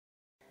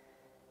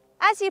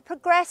As you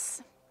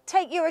progress,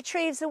 take your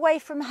retrieves away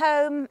from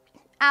home,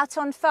 out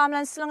on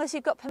farmland, so long as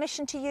you've got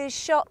permission to use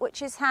shot,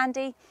 which is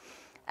handy.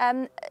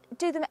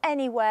 Do them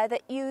anywhere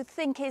that you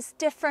think is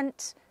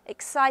different,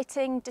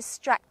 exciting,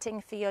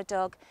 distracting for your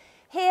dog.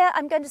 Here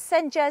I'm going to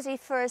send Jersey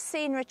for a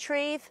scene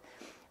retrieve,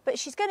 but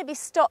she's going to be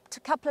stopped a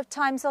couple of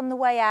times on the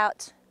way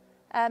out.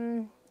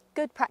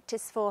 Good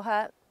practice for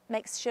her,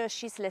 makes sure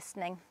she's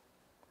listening.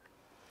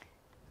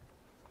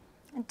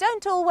 And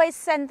don't always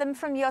send them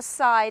from your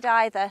side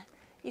either.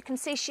 You can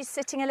see she's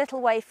sitting a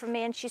little way from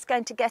me and she's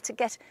going to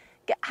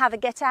have a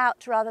get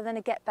out rather than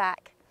a get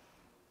back.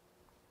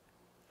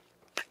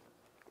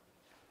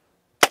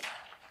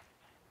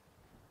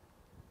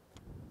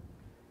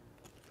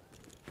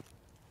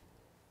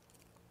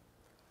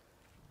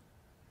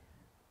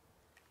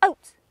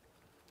 Out.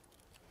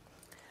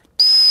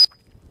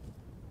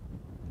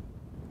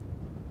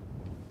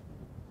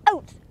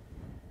 Out.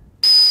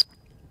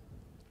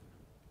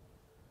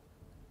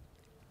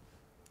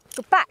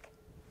 Go back.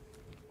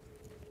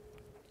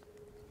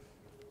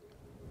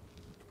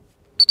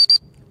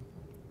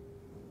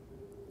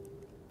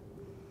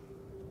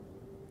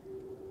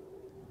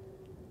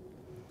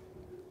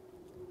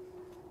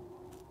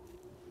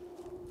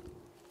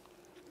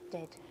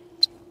 Dead.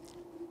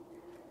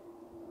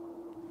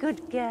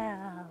 Good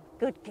girl,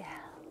 good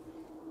girl.